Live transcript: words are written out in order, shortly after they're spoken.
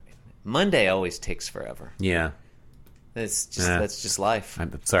Monday always takes forever. Yeah. That's just life.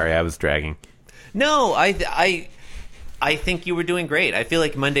 I'm sorry, I was dragging. No, I think you were doing great. I feel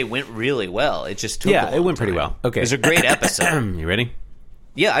like Monday went really well. It just took a long it went time. pretty well. Okay. It was a great episode. You ready?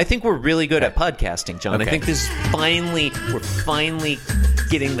 Yeah, I think we're really good at podcasting, John. Okay. I think we're finally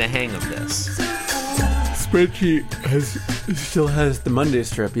getting the hang of this. Spreadsheet still has the Monday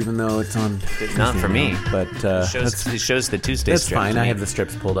strip, even though it's on. Not for me. But It shows the Tuesday that's strip. fine. to I me. have the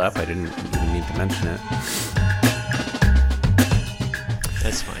strips pulled up. I didn't even need to mention it.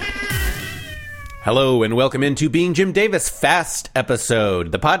 That's fine. Hello and welcome into Being Jim Davis Fast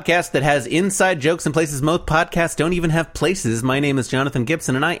episode, the podcast that has inside jokes in places most podcasts don't even have places. My name is Jonathan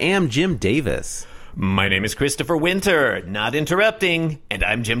Gibson and I am Jim Davis. My name is Christopher Winter, not interrupting, and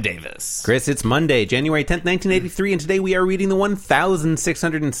I'm Jim Davis. Chris, it's Monday, January 10th, 1983, and today we are reading the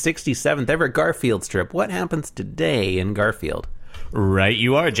 1667th ever Garfield strip. What happens today in Garfield? Right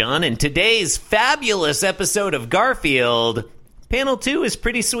you are, John. In today's fabulous episode of Garfield, panel 2 is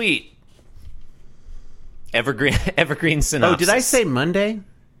pretty sweet. Evergreen synopsis. Oh, did I say Monday?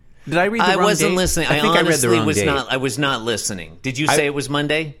 Did I read the I wrong wasn't date? listening. I think I read the wrong was date. not. I was not listening. Did you say it was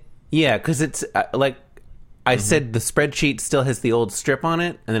Monday? Yeah, because it's I said the spreadsheet still has the old strip on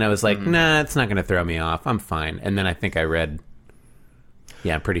it, and then I was like, nah, it's not going to throw me off. I'm fine. And then I think I read,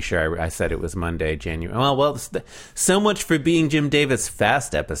 I'm pretty sure I said it was Monday, January. Well, so much for Being Jim Davis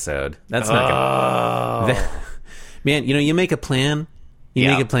Fast episode. That's not going to... Man, you make a plan. You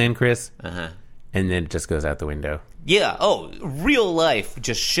Yeah. make a plan, Chris, Uh-huh. and then it just goes out the window. Yeah. Oh, real life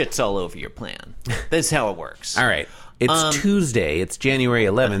just shits all over your plan. That's how it works. All right. It's Tuesday. It's January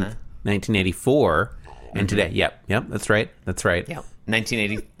 11th, 1984. And today, yep, that's right. Yeah.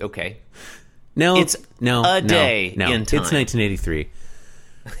 1980. Okay. No, It's a day in time. It's 1983.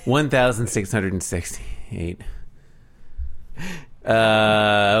 1668.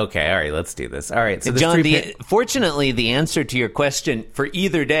 Okay, all right, let's do this. All right, so there's John, three fortunately, the answer to your question for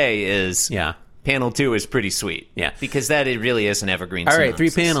either day is panel 2 is pretty sweet. Yeah. Because that it really is an evergreen All right, 3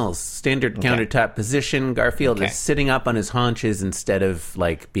 synopsis. panels. Standard countertop position. Garfield is sitting up on his haunches instead of,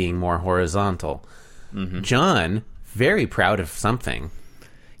 being more horizontal. Mm-hmm. John, very proud of something.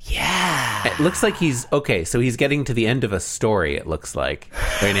 Yeah. It looks like he's getting to the end of a story, it looks like.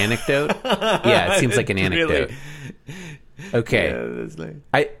 Or an anecdote? Yeah, it seems like an anecdote. Okay. Yeah, that's nice.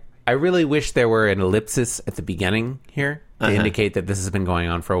 I really wish there were an ellipsis at the beginning here to indicate that this has been going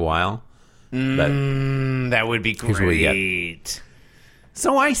on for a while. But That would be what we great.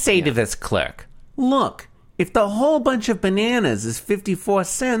 so I say to this clerk, look, if the whole bunch of bananas is 54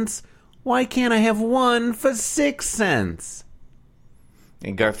 cents, why can't I have one for 6 cents?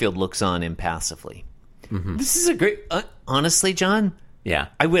 And Garfield looks on impassively. Mm-hmm. This is a great... honestly, John, Yeah.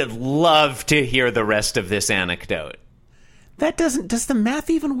 I would love to hear the rest of this anecdote. Does the math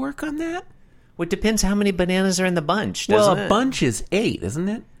even work on that? Well, it depends how many bananas are in the bunch, Well, doesn't a it? bunch is 8, isn't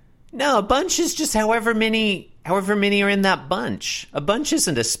it? No, a bunch is just however many are in that bunch. A bunch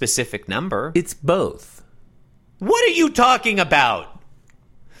isn't a specific number. It's both. What are you talking about?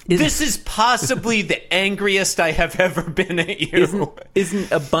 This is possibly the angriest I have ever been at you.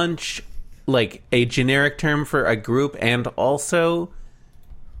 Isn't a bunch like a generic term for a group and also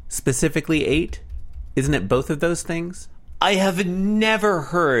specifically 8? Isn't it both of those things? I have never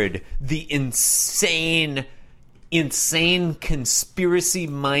heard the insane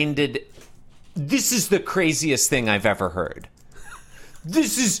conspiracy-minded... This is the craziest thing I've ever heard.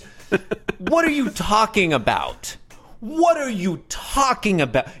 This is... What are you talking about? What are you talking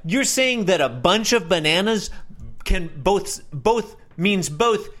about? You're saying that a bunch of bananas can both means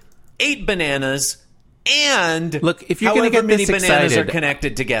both 8 bananas and Look, if you're going to get many this bananas excited, are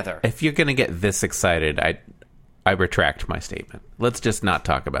connected together. if you're going to get this excited, I retract my statement. Let's just not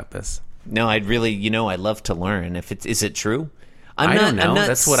talk about this. No, I'd really, I'd love to learn. Is it true? I don't know. I'm not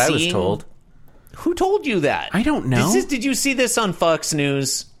That's what I was seeing- told. Who told you that? I don't know. Did you see this on Fox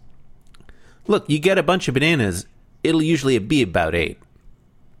News? Look, you get a bunch of bananas, it'll usually be about 8.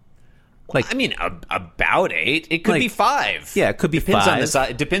 I mean, about 8. It could be 5. Yeah, it could be depends 5. On the size.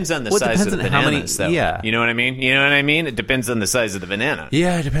 It depends on the Well, it size of depends the on how many- bananas, though. yeah. You know what I mean? It depends on the size of the banana.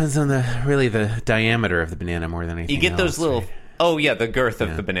 Yeah, it depends on the diameter of the banana more than anything You get those else, little... right? Oh, yeah, the girth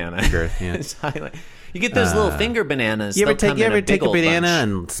of the banana. girth, yeah. It's highlight. You get those little finger bananas. You ever They'll come in a take big a old banana bunch.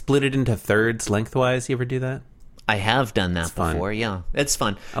 and split it into thirds lengthwise? You ever do that? I have done that fun. before, yeah. It's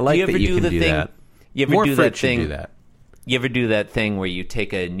fun. I like do you ever that you do can the do thing, that. You ever More do fruit that should thing? do that. You ever do that thing where you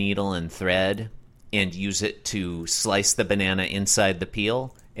take a needle and thread and use it to slice the banana inside the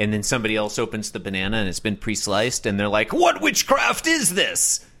peel, and then somebody else opens the banana and it's been pre-sliced, and they're like, "What witchcraft is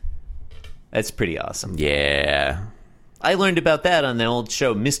this?" That's pretty awesome. Yeah. I learned about that on the old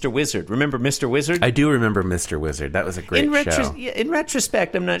show, Mr. Wizard. Remember Mr. Wizard? I do remember Mr. Wizard. That was a great show. In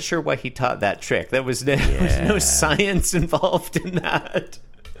retrospect, I'm not sure why he taught that trick. There was no science involved in that.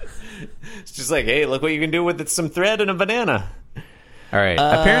 It's just like, hey, look what you can do with some thread and a banana. All right.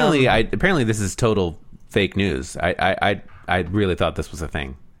 Apparently, this is total fake news. I really thought this was a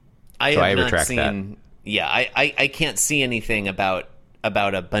thing. I have not seen. Yeah, I can't see anything about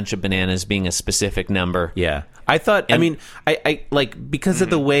a bunch of bananas being a specific number. Yeah. I thought, I like, because of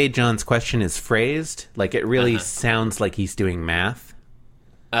the way John's question is phrased, like, it really sounds like he's doing math.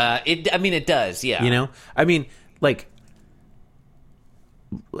 It does, yeah. You know? I mean, like,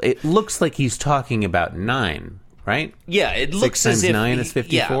 it looks like he's talking about 9, right? Yeah, it looks 6 times as if 9 is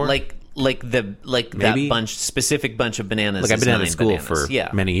 54. Yeah, like that specific bunch of bananas. Like, I've been out of school bananas. for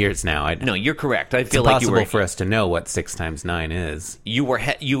many years now. No, you're correct. It's impossible for us to know what 6 times 9 is. You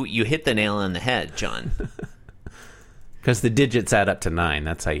hit the nail on the head, John. Because the digits add up to 9.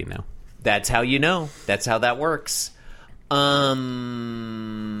 That's how you know. That's how you know. That's how that works. Yeah,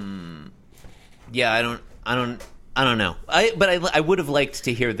 I don't know. I would have liked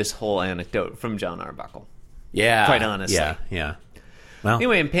to hear this whole anecdote from John Arbuckle. Yeah, quite honestly. Yeah. Well,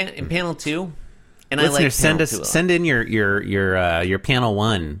 anyway, in panel 2, and listeners, I like send in your panel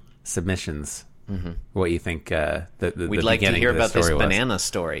 1 submissions. Mm-hmm. What you think? We'd like to hear about this banana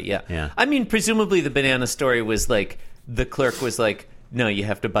story. Yeah. I mean, presumably the banana story was like the clerk was like, "No, you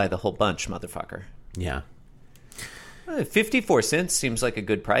have to buy the whole bunch, motherfucker." Yeah. 54 cents seems like a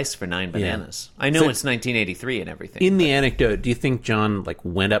good price for 9 bananas. Yeah. I know it's 1983 and everything. In the anecdote, do you think John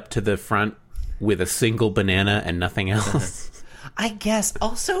went up to the front with a single banana and nothing else? I guess.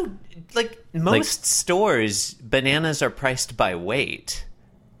 Also, most stores, bananas are priced by weight.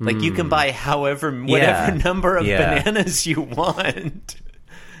 You can buy whatever number of bananas you want.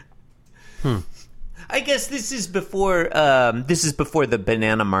 I guess this is before the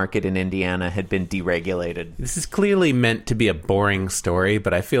banana market in Indiana had been deregulated. This is clearly meant to be a boring story,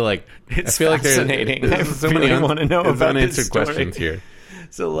 but I feel like fascinating. There's so many want to know about unanswered questions here.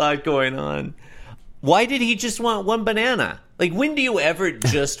 There's a lot going on. Why did he just want one banana? When do you ever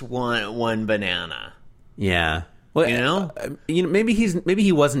just want one banana? Yeah. Well, maybe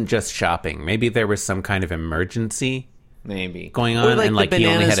he wasn't just shopping. Maybe there was some kind of emergency going on, and he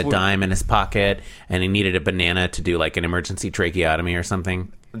only had a dime in his pocket, and he needed a banana to do an emergency tracheotomy or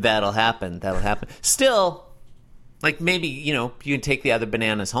something. That'll happen. Still, maybe you can take the other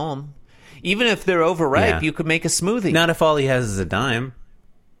bananas home, even if they're overripe. Yeah. You could make a smoothie. Not if all he has is a dime.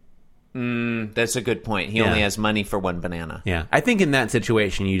 That's a good point. He only has money for one banana. Yeah, I think in that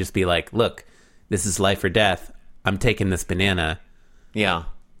situation, you just be like, "Look, this is life or death. I'm taking this banana." Yeah.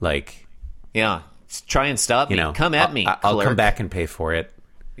 Yeah. Try and stop me. Come at me. I'll come back and pay for it.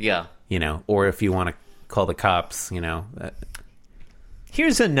 Yeah. Or if you want to call the cops,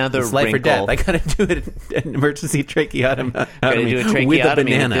 Here's another it's life wrinkle. or death. I gotta do an emergency tracheotomy gotta do a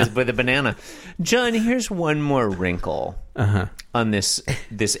tracheotomy with a banana. John, here's one more wrinkle on this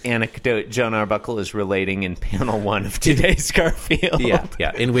anecdote John Arbuckle is relating in panel 1 of today's Garfield.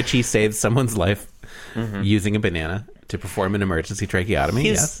 Yeah, in which he saves someone's life using a banana to perform an emergency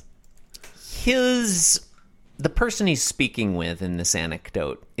tracheotomy. The person he's speaking with in this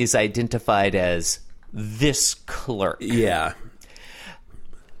anecdote is identified as this clerk. Yeah.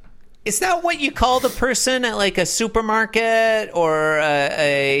 Is that what you call the person at a supermarket or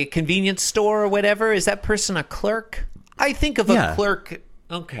a convenience store or whatever? Is that person a clerk? I think of a clerk.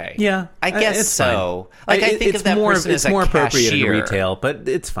 Okay. Yeah. I guess so. I think of that person as a cashier. It's more appropriate in retail, but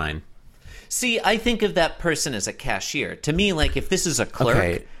it's fine. See, I think of that person as a cashier. To me, if this is a clerk.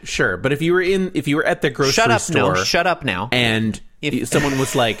 Okay, sure. But if you were at the grocery store. Shut up now. And someone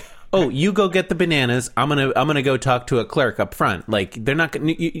was like, "Oh, you go get the bananas. I'm gonna go talk to a clerk up front." They're not.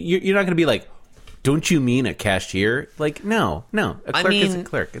 You're not gonna be like, "Don't you mean a cashier?" No. A clerk is a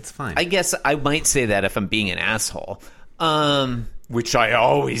clerk. It's fine. I guess I might say that if I'm being an asshole, which I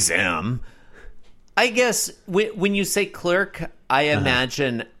always am. I guess when you say clerk, I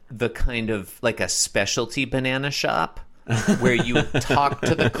imagine the kind of a specialty banana shop. Where you talk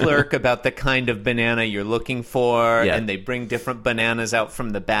to the clerk about the kind of banana you're looking for, and they bring different bananas out from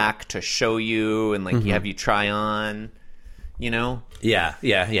the back to show you, and have you try on, Yeah.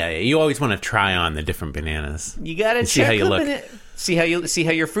 You always want to try on the different bananas. You got to see how you look. See how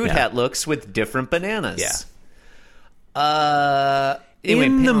your fruit hat looks with different bananas. Yeah. Anyway,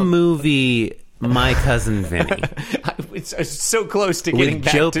 in the movie My Cousin Vinny, it's so close to getting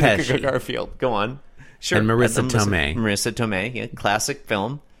back Joe to Pesci. Garfield. Go on. Sure. And Marissa Tomei. Marissa Tomei, classic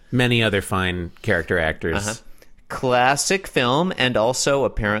film. Many other fine character actors. Classic film, and also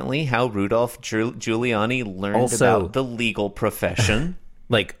apparently how Rudolph Giuliani learned about the legal profession.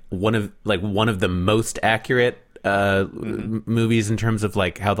 like one of the most accurate movies in terms of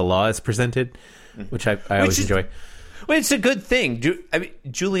like how the law is presented, which I always enjoy. Well, it's a good thing.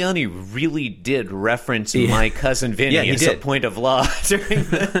 Giuliani really did reference My Cousin Vinny as a point of law during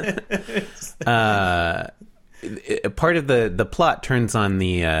this. Part of the plot turns on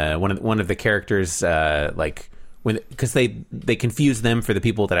the one of the characters because they confuse them for the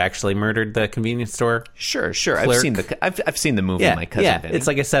people that actually murdered the convenience store. Sure. Clerk. I've seen the movie My Cousin Vinny. It's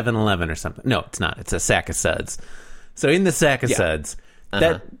like a 7-Eleven or something. No, it's not. It's a sack of suds. So in the sack of suds,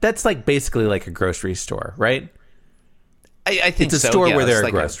 that's like basically like a grocery store, right? I think it's a store where there are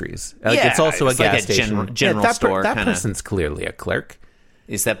groceries. It's also a gas station. General store. That person's clearly a clerk.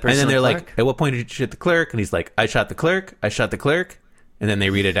 Is that person? And then they're like, "At what point did you shoot the clerk?" And he's like, "I shot the clerk. I shot the clerk." And then they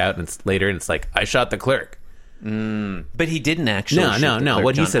read it out, and it's later, and it's like, "I shot the clerk." But he didn't actually. No.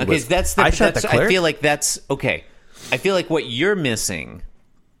 What he said was, "I shot the clerk." I feel like that's okay. I feel like what you're missing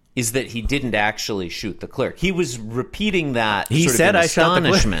is that he didn't actually shoot the clerk. He was repeating that. He said, "I shot the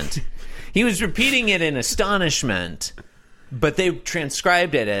clerk." He was repeating it in astonishment. But they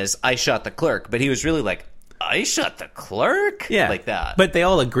transcribed it as "I shot the clerk," but he was really like, "I shot the clerk?" Yeah. Like that. But they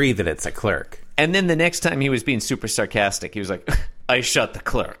all agree that it's a clerk. And then the next time he was being super sarcastic, he was like, "I shot the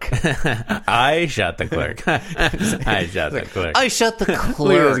clerk." I shot the clerk. I shot the clerk. I shot the clerk.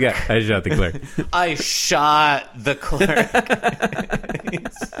 Look at this guy. I shot the clerk. I shot the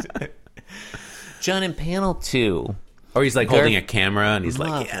clerk. John, in panel 2... Or he's like holding a camera and he's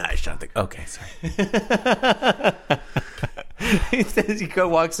like, "Yeah, I shot the..." Okay, sorry. He says he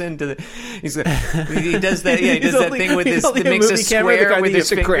walks into the. He does that. Yeah, he does that thing with his. That makes a square with his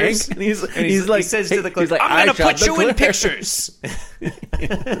fingers. And he's like, he says to the clerk, like, "I'm going to put you in pictures."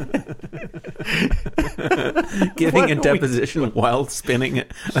 Giving a deposition while spinning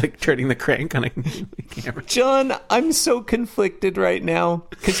it, like turning the crank on a camera. John, I'm so conflicted right now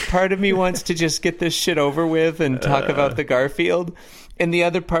because part of me wants to just get this shit over with and talk about the Garfield. And the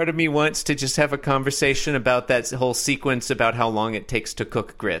other part of me wants to just have a conversation about that whole sequence about how long it takes to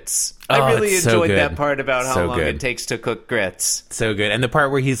cook grits. I really enjoyed that part about how long it takes to cook grits. So good. And the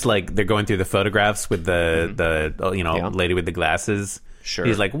part where he's like, they're going through the photographs with the lady with the glasses. Sure.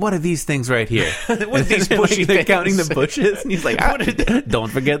 He's like, "What are these things right here?" What are these bushy they're things? counting the bushes. And he's like,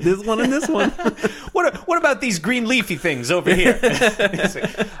 "Don't forget this one and this one." What about these green leafy things over here?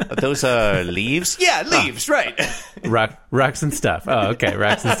 Those are leaves? Yeah, leaves, right. Rocks and stuff. Oh, okay.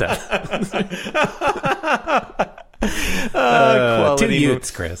 Rocks and stuff. Two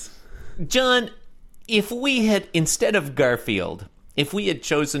Utes, Chris. John, if we had, instead of Garfield, if we had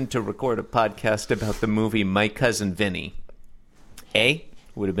chosen to record a podcast about the movie My Cousin Vinny,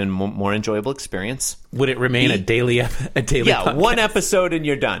 would have been a more enjoyable experience. Would it remain a daily podcast? One episode and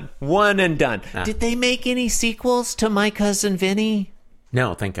you're done. One and done. Did they make any sequels to My Cousin Vinny?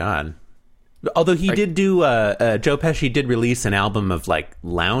 No, thank God. Although he did do, Joe Pesci did release an album of like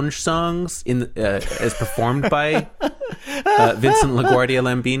lounge songs as performed by Vincent LaGuardia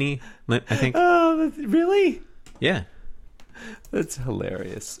Lambini, I think. Oh, really? Yeah. That's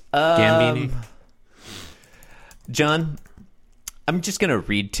hilarious. Gambini. John, I'm just going to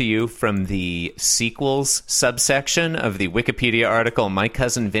read to you from the sequels subsection of the Wikipedia article, My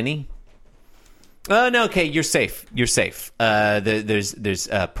Cousin Vinny. No, okay, you're safe. You're safe. There's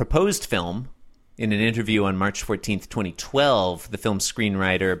a proposed film. In an interview on March 14th, 2012, the film's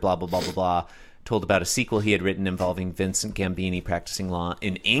screenwriter, blah, blah, blah, blah, blah, told about a sequel he had written involving Vincent Gambini practicing law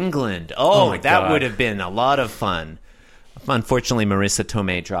in England. Oh, that God. Would have been a lot of fun. Unfortunately, Marissa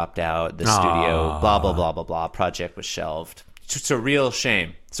Tomei dropped out. The studio, blah, blah, blah, blah, blah. Project was shelved. It's a real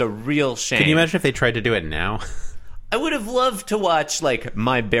shame. It's a real shame. Can you imagine if they tried to do it now? I would have loved to watch, like,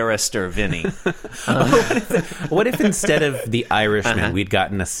 My Barrister Vinny. What if instead of The Irishman, we'd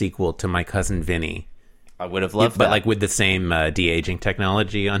gotten a sequel to My Cousin Vinny? I would have loved that. But, like, with the same de-aging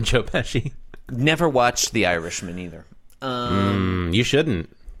technology on Joe Pesci? Never watched The Irishman either. You shouldn't.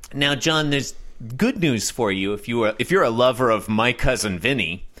 Now, John, there's good news for you if you're a lover of My Cousin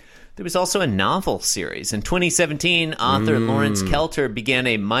Vinny. There was also a novel series. In 2017, author Lawrence Kelter began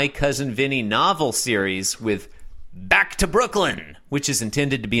a My Cousin Vinny novel series with Back to Brooklyn, which is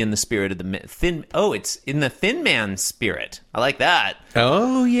intended to be in the spirit of the Thin... Oh, it's in the Thin Man spirit. I like that.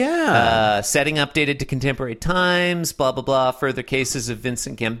 Oh, yeah. Setting updated to contemporary times, blah, blah, blah. Further cases of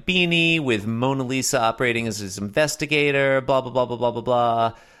Vincent Gambini with Mona Lisa operating as his investigator, blah, blah, blah, blah, blah, blah,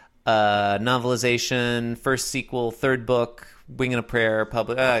 blah. Novelization, first sequel, third book, Wing and a Prayer,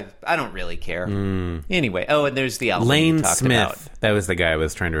 public... I don't really care. Anyway, and there's the album Lane you talked Smith. about. That was the guy I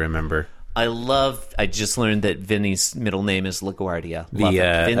was trying to remember. I just learned that Vinny's middle name is LaGuardia. Love The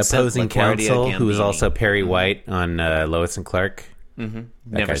it. Vincent opposing LaGuardia counsel, who is Gambini. also Perry White on Lois and Clark. Never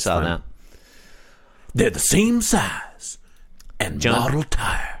guy's saw fun. that. They're the same size and John- model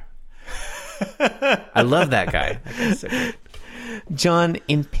tire. I love that guy. That guy's so great. John,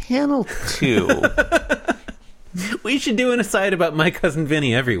 in panel 2... We should do an aside about My Cousin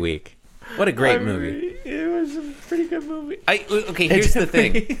Vinny every week. What a great movie. It was a pretty good movie. Okay, here's the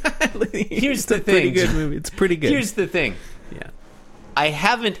thing. Here's the thing. Pretty good movie. It's pretty good. Here's the thing. yeah. I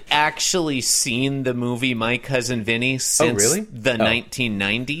haven't actually seen the movie My Cousin Vinny since really? the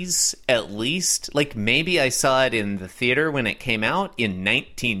 1990s, at least. Like, maybe I saw it in the theater when it came out in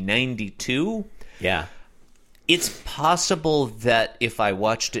 1992. Yeah. It's possible that if I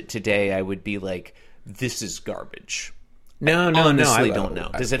watched it today, I would be like, this is garbage. No, Honestly, I don't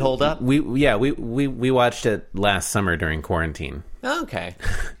know. Does it hold up? We watched it last summer during quarantine, Okay.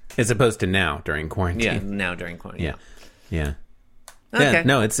 as opposed to now during Yeah, quarantine. now during quarantine. Yeah. Okay. Yeah,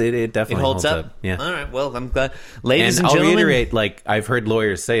 no, it definitely It holds up. Yeah. All right. Well, I'm glad. Ladies and I'll gentlemen. reiterate, like, I've heard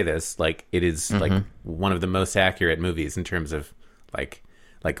lawyers say this, like, it is like one of the most accurate movies in terms of like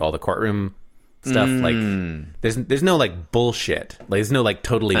all the courtroom stuff. Like, there's no like bullshit. Like, there's no like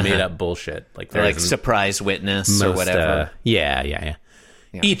totally made up bullshit. Like, Or like there's surprise witness or whatever. Yeah.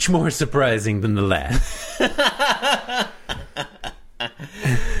 Each more surprising than the last.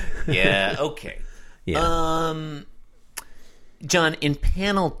 Yeah. Okay. Yeah. John, in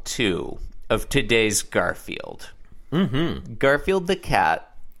panel 2 of today's Garfield, Garfield the cat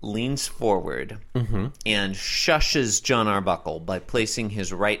leans forward and shushes John Arbuckle by placing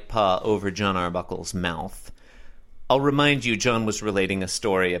his right paw over John Arbuckle's mouth. I'll remind you, John was relating a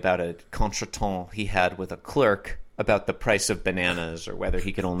story about a contretemps he had with a clerk about the price of bananas or whether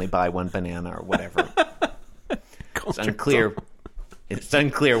he could only buy one banana or whatever. It's unclear. It's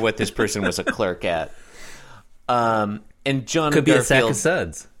unclear what this person was a clerk at. And John Could be a sack Garfield, of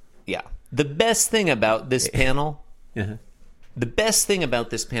suds. yeah. The best thing about this panel, Yeah. the best thing about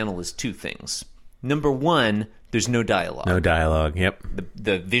this panel is two things. Number one, there's no dialogue. No dialogue. Yep.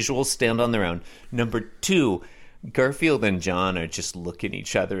 The visuals stand on their own. Number two, Garfield and John are just looking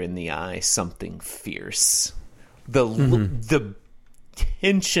each other in the eye, something fierce. The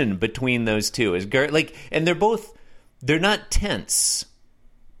tension between those two is and they're not tense.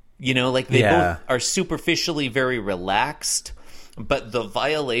 You know, like they Yeah. both are superficially very relaxed, but the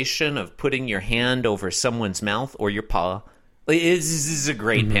violation of putting your hand over someone's mouth or your paw is a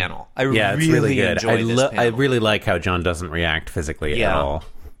great panel. Yeah, it's really good. enjoy this panel. I really like how John doesn't react physically at all.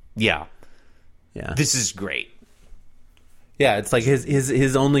 Yeah. Yeah. This is great. Yeah, it's like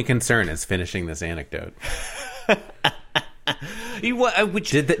his only concern is finishing this anecdote.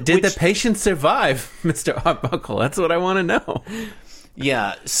 Did the patient survive, Mr. Arbuckle? That's what I want to know.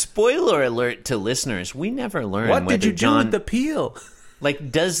 Yeah, spoiler alert to listeners. We never learn What whether did you John, do with the peel?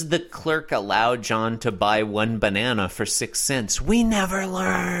 like, does the clerk allow John to buy one banana for 6 cents? We never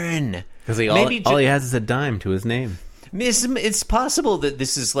learn. Because Maybe all he has is a dime to his name. It's possible that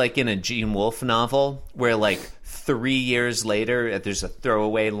this is like in a Gene Wolfe novel where, like, 3 years later, there's a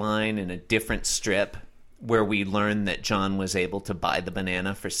throwaway line in a different strip where we learn that John was able to buy the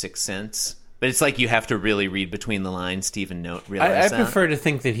banana for 6 cents. But it's like you have to really read between the lines to even realize I that. prefer to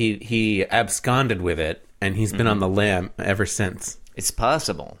think that he absconded with it, and he's been on the lam ever since. It's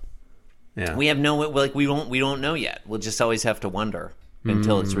possible. Yeah. We have we don't know yet. We'll just always have to wonder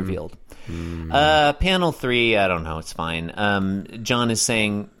until it's revealed. Panel 3, I don't know, it's fine. John is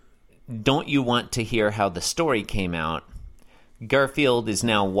saying, don't you want to hear how the story came out? Garfield is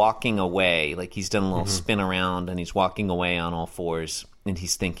now walking away, like he's done a little spin around and he's walking away on all fours, and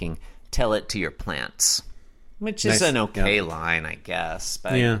he's thinking, tell it to your plants. Which is Nice. an okay Yeah. line, I guess.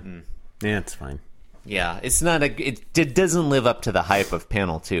 But, Yeah, it's fine. yeah, it's not it doesn't live up to the hype of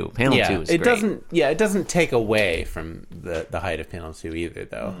panel 2. Panel 2 is it great. doesn't. Yeah, it doesn't take away from the height of panel 2 either,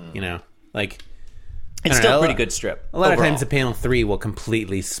 though. You know, like It's I don't still know, a pretty good strip. a lot overall. of times, the panel 3 will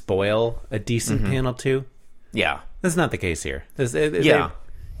completely spoil a decent panel 2. Yeah. That's not the case here. Yeah.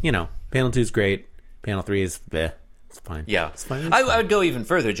 You know, panel 2 is great. Panel 3 is bleh. It's fine. Yeah. It's fine. I would go even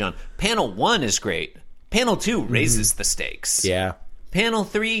further, John. Panel 1 is great. Panel 2 raises the stakes. Yeah. Panel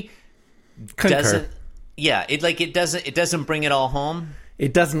 3 Concur. doesn't. Yeah, it doesn't bring it all home,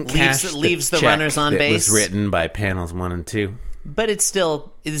 It doesn't leaves the check runners on that base. was written by panels 1 and 2. but it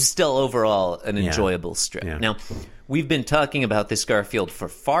is still overall an enjoyable strip. Yeah. Now, we've been talking about this Garfield for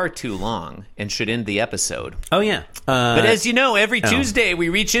far too long and should end the episode. Oh yeah. But as you know, every Tuesday we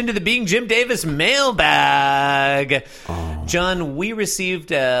reach into the Being Jim Davis mailbag. Oh. John, we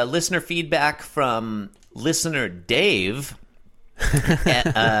received listener feedback from listener Dave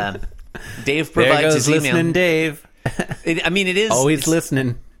Dave There provides goes his email. listening Dave. It is Always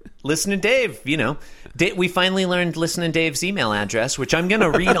listening. Listening Dave. We finally learned Listening Dave's email address, which I'm going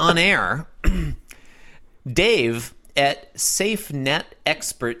to read on air. Dave at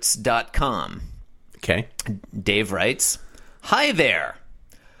safenetexperts.com. Okay. Dave writes, "Hi there.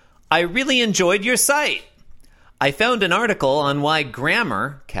 I really enjoyed your site. I found an article on why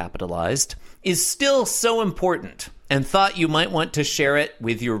grammar, capitalized, is still so important and thought you might want to share it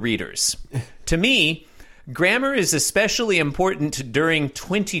with your readers. To me, grammar is especially important during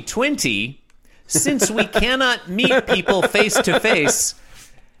 2020 since we cannot meet people face to face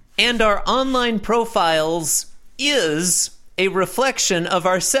and our online profiles is a reflection of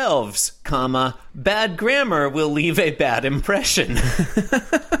ourselves, bad grammar will leave a bad impression."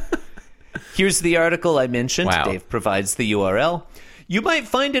 Here's the article I mentioned. Wow. Dave provides the URL. You might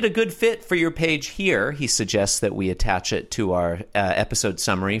find it a good fit for your page here. He suggests that we attach it to our episode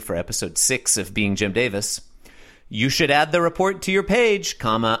summary for episode 6 of Being Jim Davis. You should add the report to your page,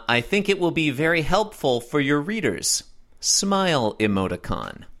 I think it will be very helpful for your readers. Smile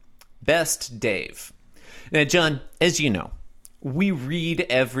emoticon. Best, Dave. Now, John, as you know, we read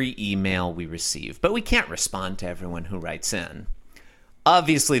every email we receive, but we can't respond to everyone who writes in.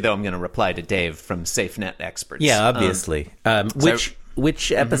 Obviously, though, I'm going to reply to Dave from SafeNet Experts. Yeah, obviously.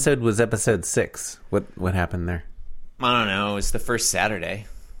 Which episode was episode 6? What happened there? I don't know. It was the first Saturday.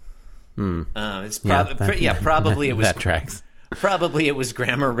 It's that- probably it was that tracks. Probably it was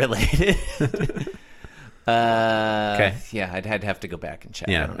grammar related. Okay. Yeah, I'd have to go back and check.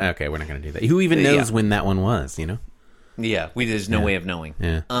 I don't know. Yeah. Okay, we're not going to do that. Who even knows when that one was? Yeah, there's no way of knowing.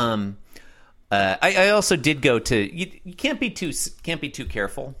 Yeah. I also did go to. You can't be too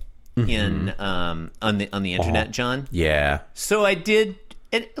careful in on the internet, John. Yeah. So I did.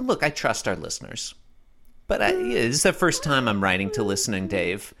 And look, I trust our listeners, but this is the first time I'm writing to Listening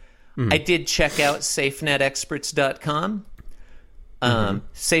Dave. I did check out SafeNetExperts.com.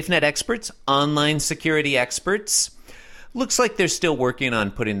 SafeNet Experts, online security experts. Looks like they're still working on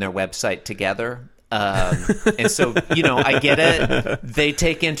putting their website together. And so, I get it. They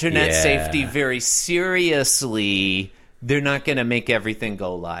take internet safety very seriously. They're not going to make everything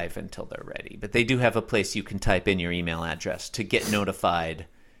go live until they're ready. But they do have a place you can type in your email address to get notified. It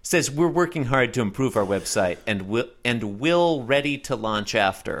says, we're working hard to improve our website and will ready to launch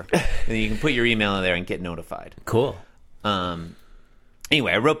after. And you can put your email in there and get notified. Cool.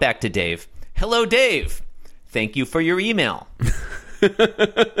 Anyway, I wrote back to Dave. Hello, Dave. Thank you for your email.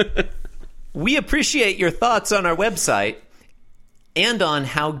 We appreciate your thoughts on our website and on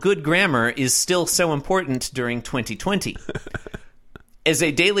how good grammar is still so important during 2020. As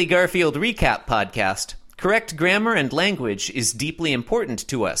a daily Garfield recap podcast, correct grammar and language is deeply important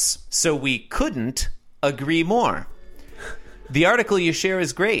to us, so we couldn't agree more. The article you share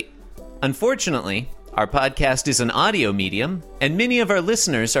is great. Unfortunately, our podcast is an audio medium, and many of our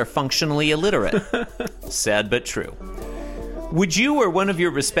listeners are functionally illiterate. Sad but true. Would you or one of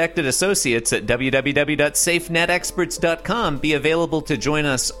your respected associates at www.safenetexperts.com be available to join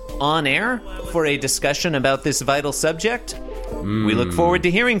us on air for a discussion about this vital subject? We look forward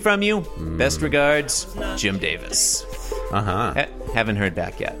to hearing from you. Best regards, Jim Davis. Haven't heard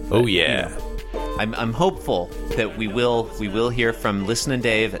back yet. Oh, yeah. I'm hopeful that we will hear from Listening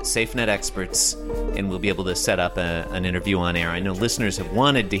Dave at SafeNet Experts, and we'll be able to set up an interview on air. I know listeners have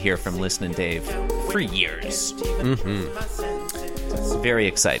wanted to hear from Listening Dave for years. It's very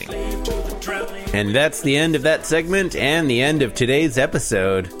exciting. And that's the end of that segment and the end of today's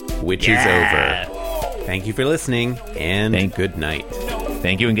episode, which is over. Thank you for listening, and good night.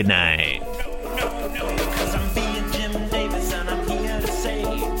 Thank you and good night. Cause I'm being Jim Davis and I'm here to say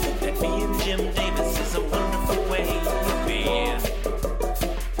that being Jim Davis is a wonderful way to be.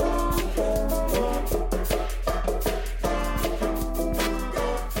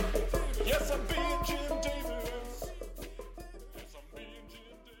 Yes, I'm being Jim Davis. Yes, I'm being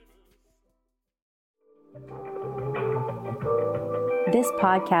Jim Davis. This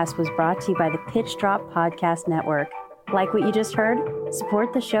podcast was brought to you by the Pitch Drop Podcast Network. Like what you just heard?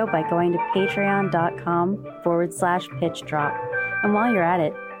 Support the show by going to patreon.com/Pitch Drop. And while you're at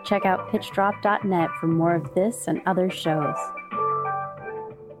it, check out pitchdrop.net for more of this and other shows.